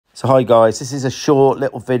So hi guys, this is a short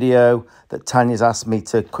little video that Tanya's asked me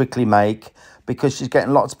to quickly make because she's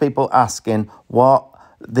getting lots of people asking what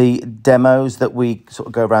the demos that we sort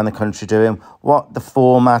of go around the country doing, what the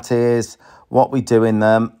format is, what we do in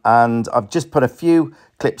them. And I've just put a few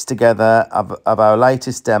clips together of our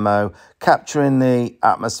latest demo, capturing the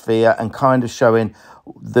atmosphere and kind of showing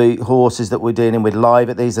the horses that we're dealing with live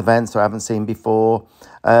at these events that I haven't seen before.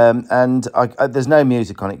 There's no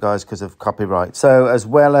music on it, guys, because of copyright. So as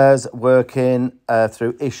well as working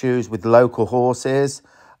through issues with local horses,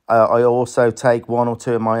 I also take one or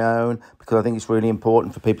two of my own because I think it's really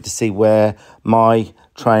important for people to see where my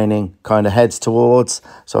training kind of heads towards.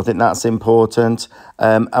 So I think that's important.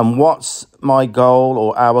 And what's my goal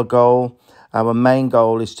or our goal? Our main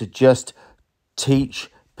goal is to just teach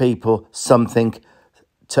people something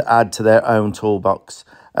to add to their own toolbox.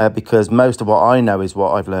 Because most of what I know is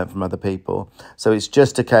what I've learned from other people. So it's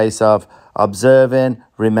just a case of observing,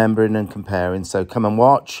 remembering and comparing. So come and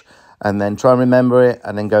watch and then try and remember it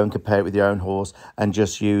and then go and compare it with your own horse and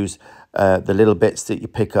just use the little bits that you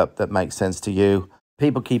pick up that make sense to you.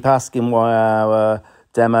 People keep asking why our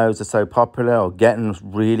demos are so popular or getting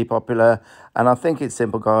really popular. And I think it's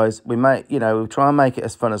simple, guys. We try and make it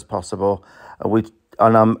as fun as possible. And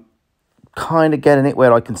I'm kind of getting it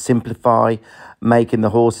where I can simplify making the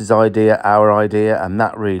horse's idea our idea, and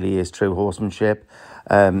that really is true horsemanship.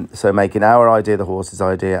 So making our idea the horse's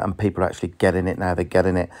idea, and people are actually getting it now. They're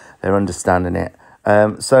getting it, they're understanding it.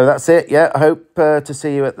 So that's it. Yeah, I hope to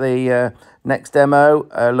see you at the next demo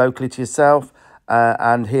locally to yourself.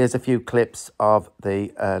 And here's a few clips of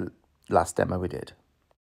the last demo we did.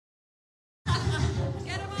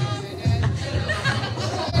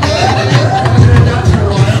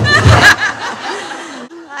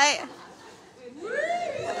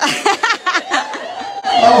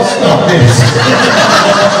 Oh, stop this!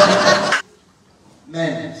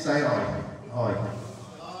 Men, say aye. Aye.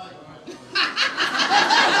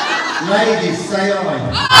 Ladies, say aye.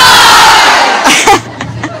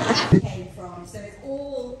 Came from, so it's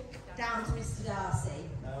all down to Mr. Darcy.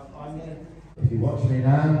 If you watch me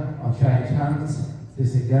now, I'll change hands,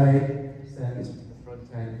 disengage, send the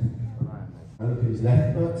front end around. Look at his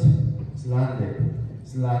left foot, it's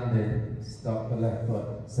landed, stop the left foot,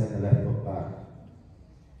 send the left foot back.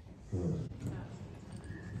 Good.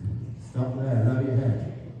 Stop there, lower your head.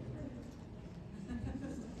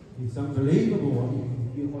 It's unbelievable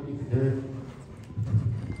what you can do.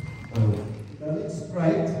 So, go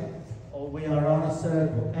straight, or we are on a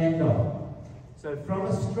circle, end on. So from a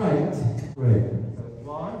straight, 3. So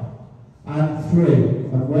 1 and 3.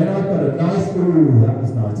 And when I've got a nice, ooh, that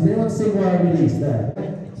was nice. Did anyone see why I released there?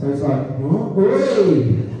 So it's like, ooh.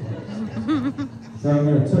 So I'm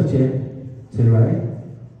going to touch it to 8.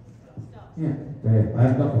 Yeah, there. I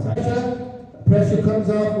have not got pressure. Pressure comes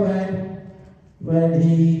off when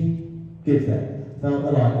he gives that. Felt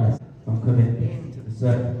the lightness. I'm coming into the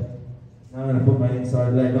circle. Now I'm going to put my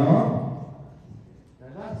inside leg on. Now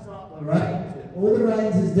that's not the right. All the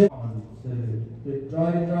reins is doing. 1, 2,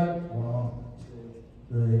 drive. 1,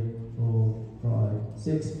 2, 3, 4, 5,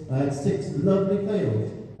 6. I had 6 lovely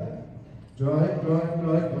feels. Drive.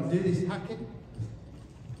 I'll do this hacking.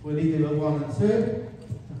 Will he do a 1 and 2?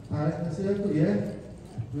 Out in the circle, yeah.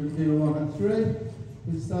 We'll do a 1 and 3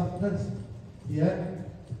 with softness, yeah.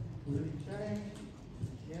 Will it change?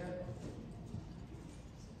 Yeah.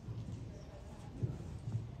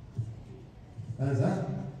 How's that?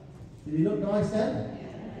 Did he look nice then?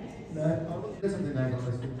 No? I'll look at something now,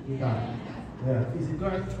 guys. We're done. Yeah. Is it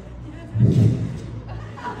great?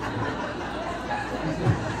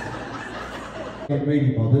 Get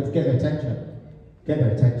really bothered, get their attention. Get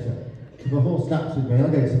their attention. If a horse snaps with me, I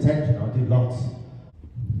get its attention, I do lots.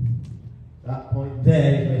 That point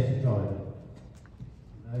there is where she's driving.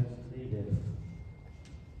 No, she's leading.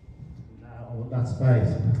 Now I want that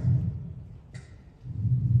space.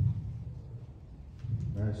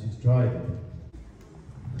 Now she's driving.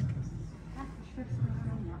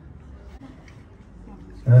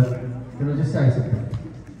 Can I just say something?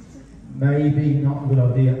 Maybe not a good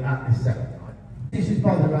idea at this second time. This is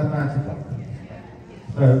by the Grand Mountain Block.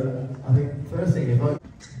 So, I think first thing, if I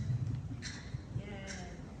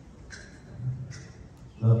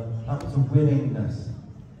look, that was a willingness.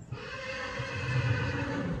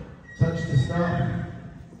 Touch to start.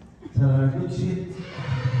 Tell her good shit.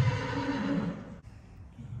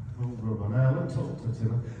 Now I won't talk to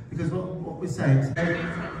her because what we're saying is they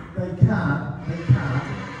can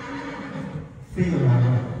feel that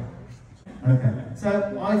way. Okay. So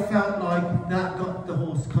I felt like that got the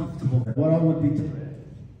horse comfortable. What I would be doing,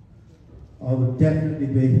 I would definitely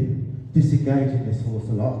be disengaging this horse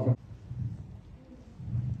a lot.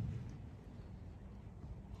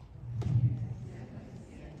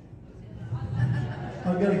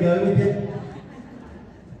 going to go with it.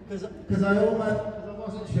 Because I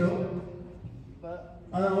wasn't sure. But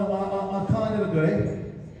I kind of agree.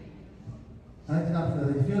 I didn't have to.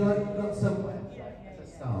 If you feel like you've got somewhere to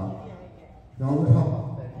start, I would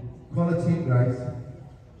hop. Quality and grace.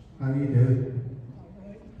 How do you do?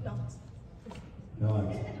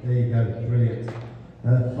 Right, there you go, brilliant.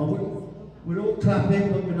 We're all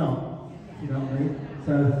clapping, but we're not. You know what I mean?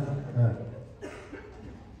 So,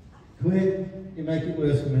 quit, you make it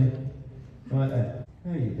worse for me. Right there.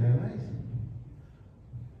 There you go, mate.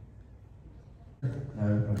 No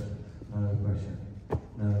pressure, no pressure,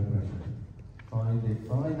 no pressure.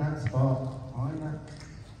 Find that spot, find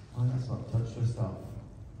that spot, touch the stop.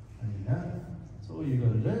 There you go. That's all you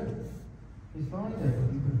got to do. Is find it.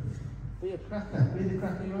 Be a cracker, be the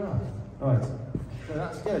cracker you are. Right, so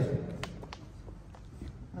that's good.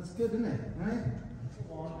 That's good, isn't it? Right?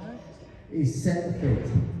 He's set the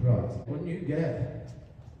feet. Right, what do you get?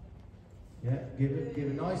 Yeah, give it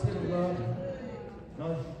a nice little rub.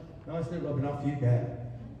 Nice little rub, and off you get.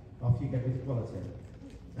 Off you get with quality.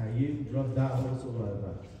 Now you rub that horse all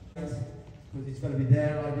over. Because it's going to be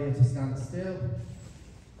their idea to stand still.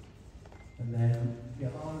 And then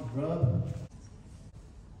get on, rub.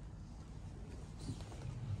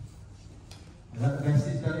 Is that the best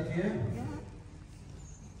it's done it for you?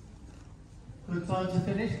 Good time to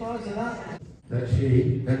finish, guys, is that?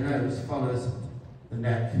 The nose follows the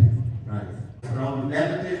neck. Right. And I would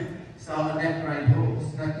never start a neck rein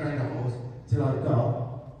horse till I've got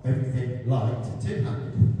everything light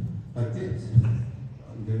two-handed. Like this.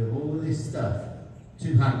 I'm doing all of this stuff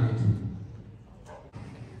two-handed.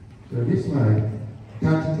 Go this way.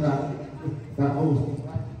 Counter to that horse.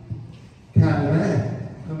 Cow there.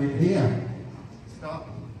 Come in here. Stop.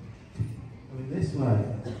 Going this way.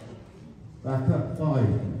 Back up 5.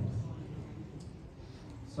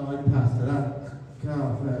 Side pass to that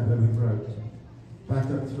calf there where we broke. Back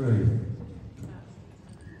up 3.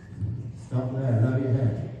 Stop there, lower your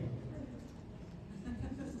head.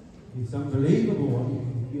 It's unbelievable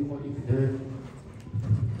what you can do.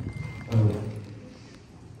 Oh.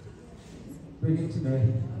 Bring it to me.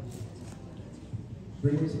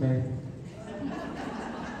 Bring it to me.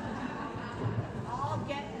 I'll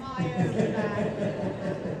get my own back.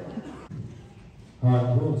 Hard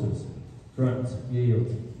quarters. Front. Yield.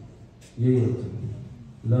 Yield.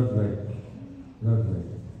 Lovely. Lovely.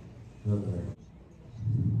 Lovely.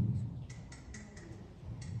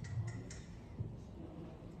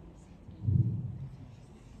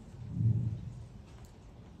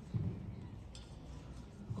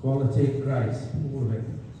 Quality, grace, all of it.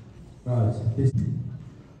 Right, this.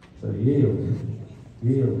 So yield,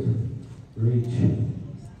 yield, reach,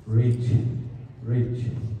 reach, reach,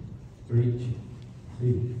 reach.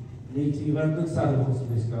 See, need to give a good saddle horse for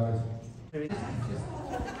this, guys.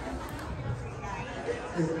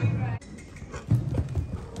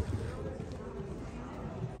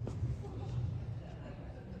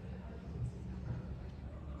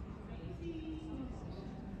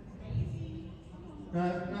 No.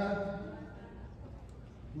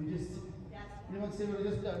 We just, you want to see what I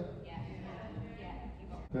just done? Yeah.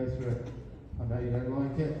 Go through it. I know you don't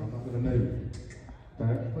like it, I'm not going to move.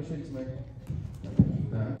 Don't push into me.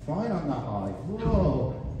 No. Fine on that eye.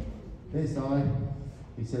 Whoa. This eye.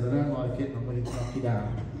 He said, I don't like it, I'm going to knock you down.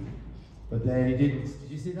 But there he didn't. Did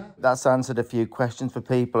you see that? That's answered a few questions for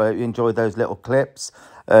people. I hope you enjoyed those little clips.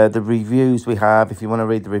 The reviews we have, if you want to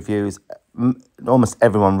read the reviews, almost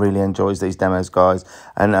everyone really enjoys these demos, guys.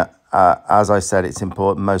 And as I said, it's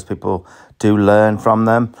important. Most people do learn from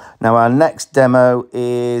them. Now, our next demo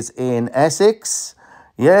is in Essex.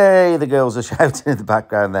 Yay, the girls are shouting in the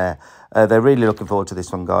background there. They're really looking forward to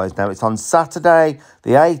this one, guys. Now, it's on Saturday,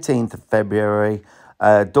 the 18th of February.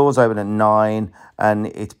 Doors open at 9, and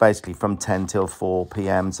it's basically from 10 till 4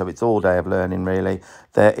 p.m. So it's all day of learning, really.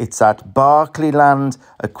 It's at Barclayland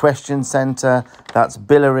Equestrian Centre. That's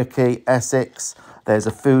Billericay, Essex. There's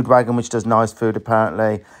a food wagon which does nice food,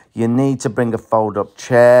 apparently. You need to bring a fold-up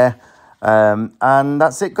chair. And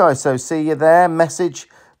that's it, guys. So see you there. Message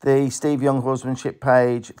the Steve Young Horsemanship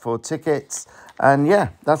page for tickets. And yeah,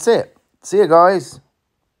 that's it. See you, guys.